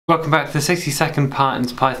Welcome back to the 60-second part in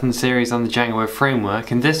the Python series on the Django Web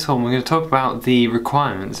Framework. In this one we're going to talk about the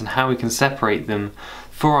requirements and how we can separate them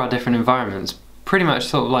for our different environments. Pretty much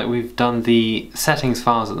sort of like we've done the settings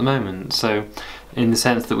files at the moment. So in the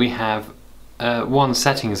sense that we have one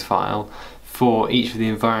settings file for each of the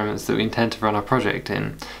environments that we intend to run our project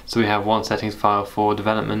in. So we have one settings file for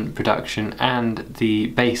development, production and the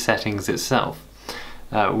base settings itself,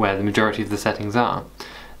 where the majority of the settings are.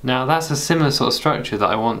 Now that's a similar sort of structure that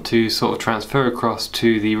I want to sort of transfer across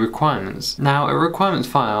to the requirements. Now a requirements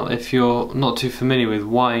file, if you're not too familiar with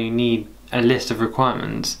why you need a list of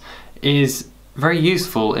requirements, is very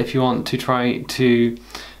useful if you want to try to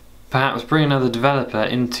perhaps bring another developer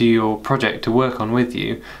into your project to work on with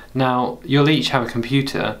you. Now you'll each have a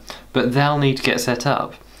computer, but they'll need to get set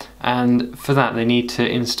up. And for that they need to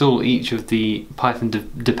install each of the Python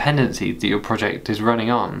dependencies that your project is running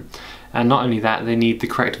on. And not only that, they need the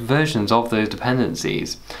correct versions of those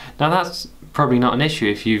dependencies. Now that's probably not an issue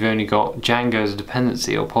if you've only got Django as a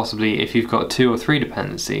dependency, or possibly if you've got 2 or 3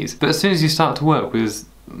 dependencies. But as soon as you start to work with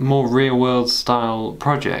more real-world style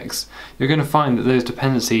projects, you're going to find that those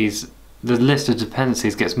dependencies, the list of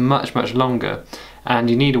dependencies gets much longer, and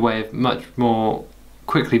you need a way of much more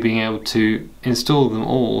quickly being able to install them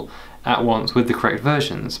all at once with the correct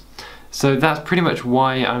versions. So that's pretty much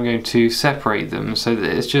why I'm going to separate them, so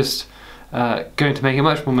that it's just going to make it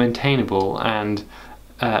much more maintainable, and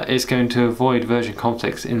it's going to avoid version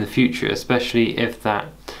conflicts in the future, especially if that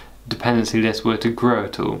dependency list were to grow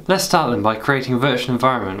at all. Let's start then by creating a virtual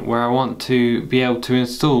environment where I want to be able to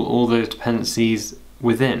install all those dependencies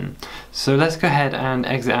within. So let's go ahead and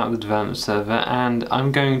exit out of the development server, and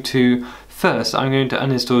I'm going to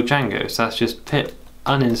uninstall Django. So that's just pip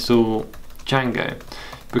uninstall Django,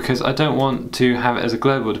 because I don't want to have it as a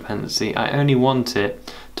global dependency. I only want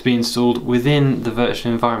it to be installed within the virtual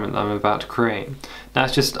environment that I'm about to create. Now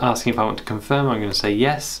it's just asking if I want to confirm. I'm going to say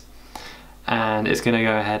yes, and it's going to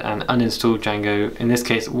go ahead and uninstall Django, in this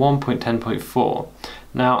case 1.10.4.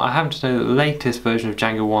 Now I happen to know that the latest version of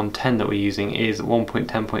Django 1.10 that we're using is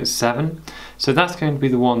 1.10.7, so that's going to be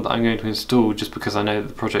the one that I'm going to install, just because I know that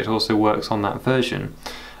the project also works on that version.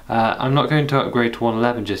 I'm not going to upgrade to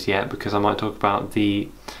 1.11 just yet, because I might talk about the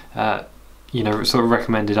sort of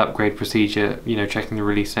recommended upgrade procedure, checking the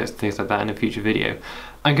release notes and things like that in a future video.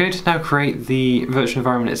 I'm going to now create the virtual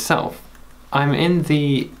environment itself. I'm in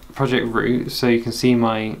the project root, so you can see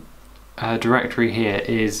my directory here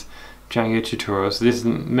is Django tutorial, so this is the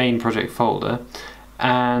main project folder,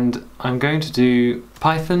 and I'm going to do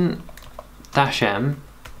python -m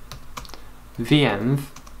venv,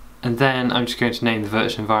 and then I'm just going to name the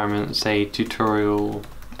virtual environment, say tutorial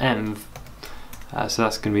env. So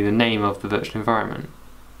that's going to be the name of the virtual environment.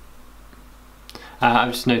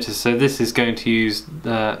 I've just noticed, so this is going to use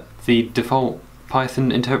the default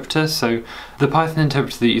Python interpreter. So the Python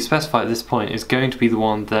interpreter that you specify at this point is going to be the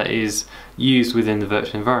one that is used within the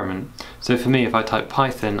virtual environment. So for me, if I type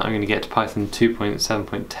Python, I'm going to get to Python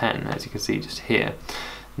 2.7.10, as you can see just here.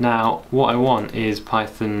 Now what I want is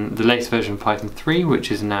Python, the latest version of Python 3,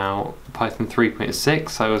 which is now Python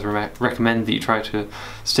 3.6. I always recommend that you try to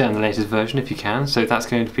stay on the latest version if you can, so that's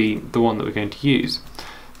going to be the one that we're going to use.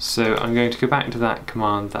 So I'm going to go back to that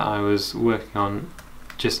command that I was working on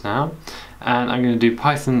just now, and I'm going to do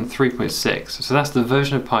Python 3.6. So that's the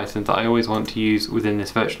version of Python that I always want to use within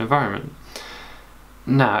this virtual environment.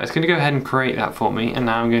 Now it's going to go ahead and create that for me, and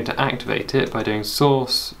now I'm going to activate it by doing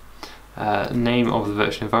source name of the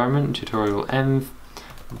virtual environment, tutorial env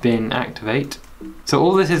bin activate. So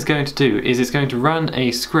all this is going to do is it's going to run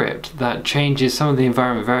a script that changes some of the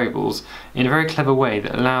environment variables in a very clever way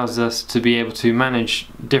that allows us to be able to manage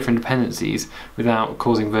different dependencies without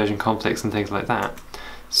causing version conflicts and things like that.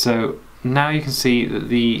 So now you can see that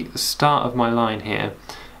the start of my line here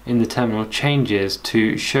in the terminal changes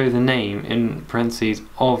to show the name in parentheses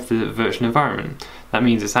of the virtual environment. That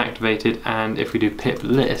means it's activated, and if we do pip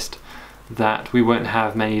list, that we won't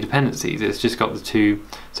have many dependencies. It's just got the 2,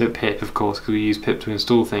 so pip, of course, because we use pip to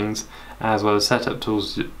install things, as well as setup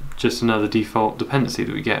tools, just another default dependency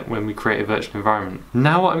that we get when we create a virtual environment.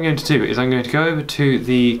 Now what I'm going to do is I'm going to go over to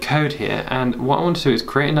the code here, and what I want to do is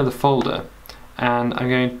create another folder, and I'm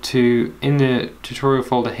going to, in the tutorial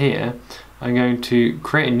folder here, I'm going to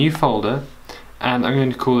create a new folder, and I'm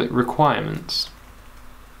going to call it requirements.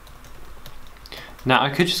 Now I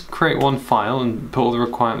could just create one file and put all the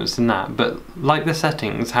requirements in that, but like the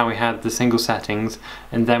settings, how we had the single settings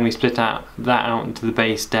and then we split that out into the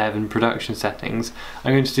base, dev and production settings,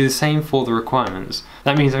 I'm going to do the same for the requirements.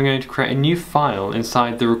 That means I'm going to create a new file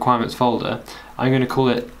inside the requirements folder. I'm going to call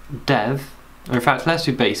it dev, or in fact let's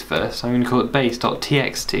do base first. I'm going to call it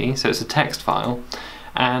base.txt, so it's a text file,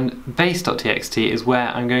 and base.txt is where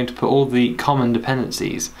I'm going to put all the common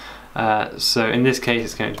dependencies. So in this case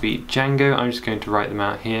it's going to be Django. I'm just going to write them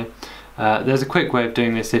out here. There's a quick way of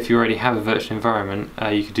doing this. If you already have a virtual environment,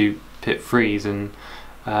 you could do pip freeze, and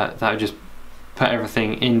that would just put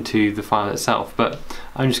everything into the file itself, but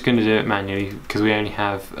I'm just going to do it manually because we only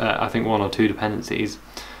have I think 1 or 2 dependencies.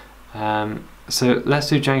 So let's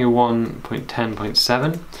do Django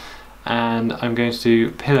 1.10.7, and I'm going to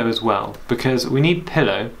do pillow as well, because we need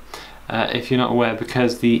pillow, if you're not aware,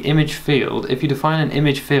 because the image field, if you define an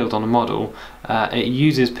image field on a model, it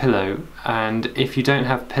uses pillow, and if you don't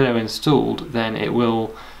have pillow installed, then it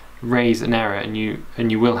will raise an error, and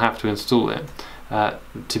you will have to install it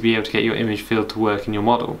to be able to get your image field to work in your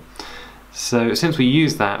model. So since we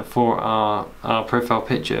use that for our profile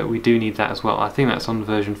picture, we do need that as well. I think that's on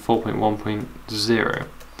version 4.1.0.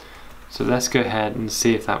 So let's go ahead and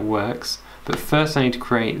see if that works. But first I need to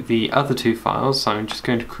create the other 2 files, so I'm just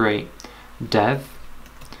going to create dev,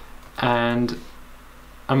 and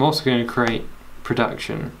I'm also going to create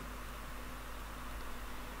production.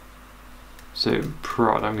 So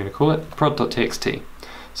prod, I'm going to call it prod.txt.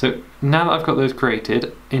 So now that I've got those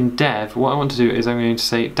created, in dev what I want to do is I'm going to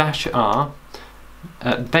say -r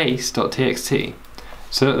base.txt.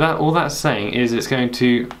 So that all that's saying is it's going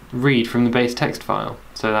to read from the base text file.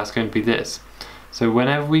 So that's going to be this. So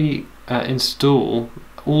whenever we install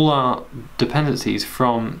all our dependencies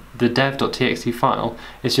from the dev.txt file,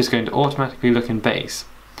 it's just going to automatically look in base.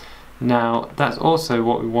 Now that's also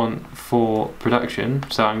what we want for production,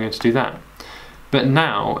 so I'm going to do that. But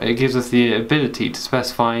now it gives us the ability to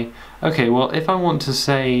specify, okay, well if I want to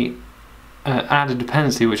say add a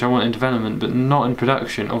dependency which I want in development but not in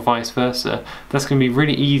production, or vice versa, that's going to be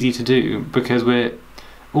really easy to do because we're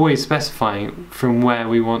always specifying from where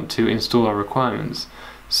we want to install our requirements.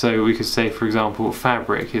 So we could say, for example,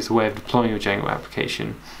 Fabric is a way of deploying your Django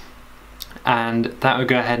application, and that would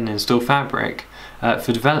go ahead and install Fabric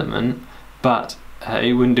for development, but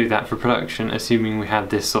it wouldn't do that for production, assuming we had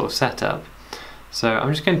this sort of setup. So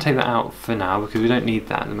I'm just going to take that out for now because we don't need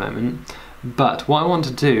that at the moment. But what I want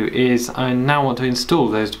to do is I now want to install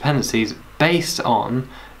those dependencies based on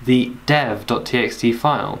the dev.txt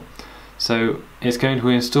file. So it's going to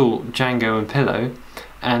install Django and pillow,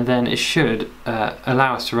 and then it should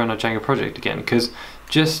allow us to run our Django project again, because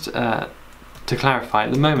just to clarify,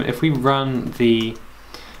 at the moment if we run the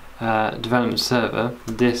development server,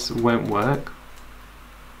 this won't work.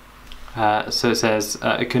 So it says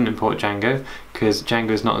it couldn't import Django because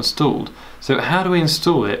Django is not installed. So how do we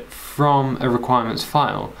install it from a requirements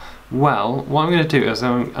file? Well, what I'm going to do is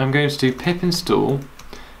I'm going to do pip install,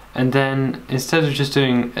 and then instead of just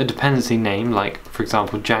doing a dependency name, like for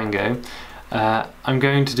example Django, I'm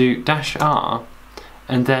going to do -r,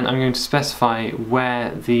 and then I'm going to specify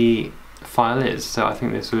where the file is. So I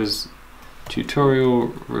think this was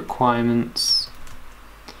tutorial requirements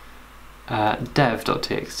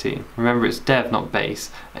dev.txt. Remember, it's dev, not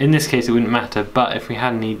base. In this case it wouldn't matter, but if we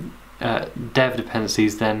had any dev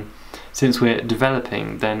dependencies, then since we're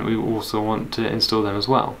developing, then we also want to install them as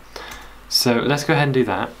well. So let's go ahead and do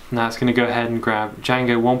that. Now it's going to go ahead and grab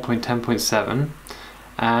Django 1.10.7,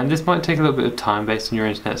 and this might take a little bit of time based on your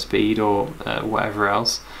internet speed or whatever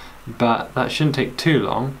else, but that shouldn't take too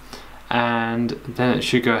long, and then it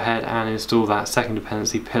should go ahead and install that second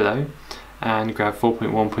dependency, pillow, and grab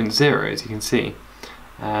 4.1.0 as you can see.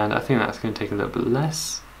 And I think that's going to take a little bit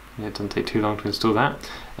less. Yeah, it doesn't take too long to install that.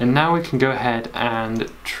 And now we can go ahead and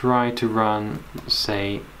try to run,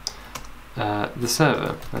 say, the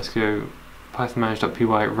server. Let's go python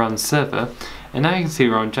manage.py run server, and now you can see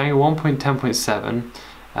we're on Django 1.10.7,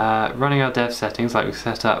 running our dev settings like we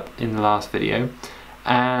set up in the last video,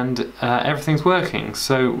 and everything's working.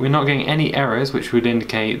 So we're not getting any errors, which would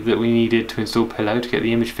indicate that we needed to install pillow to get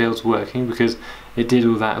the image fields working, because it did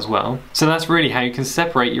all that as well. So that's really how you can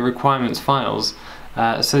separate your requirements files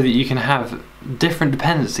so that you can have different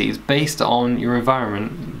dependencies based on your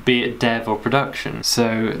environment, be it dev or production.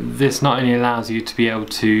 So this not only allows you to be able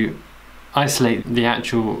to isolate the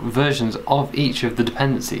actual versions of each of the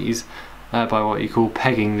dependencies by what you call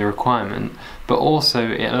pegging the requirement, but also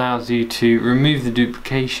it allows you to remove the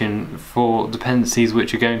duplication for dependencies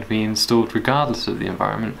which are going to be installed regardless of the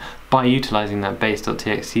environment by utilizing that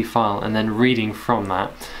base.txt file and then reading from that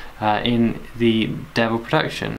in the dev or production.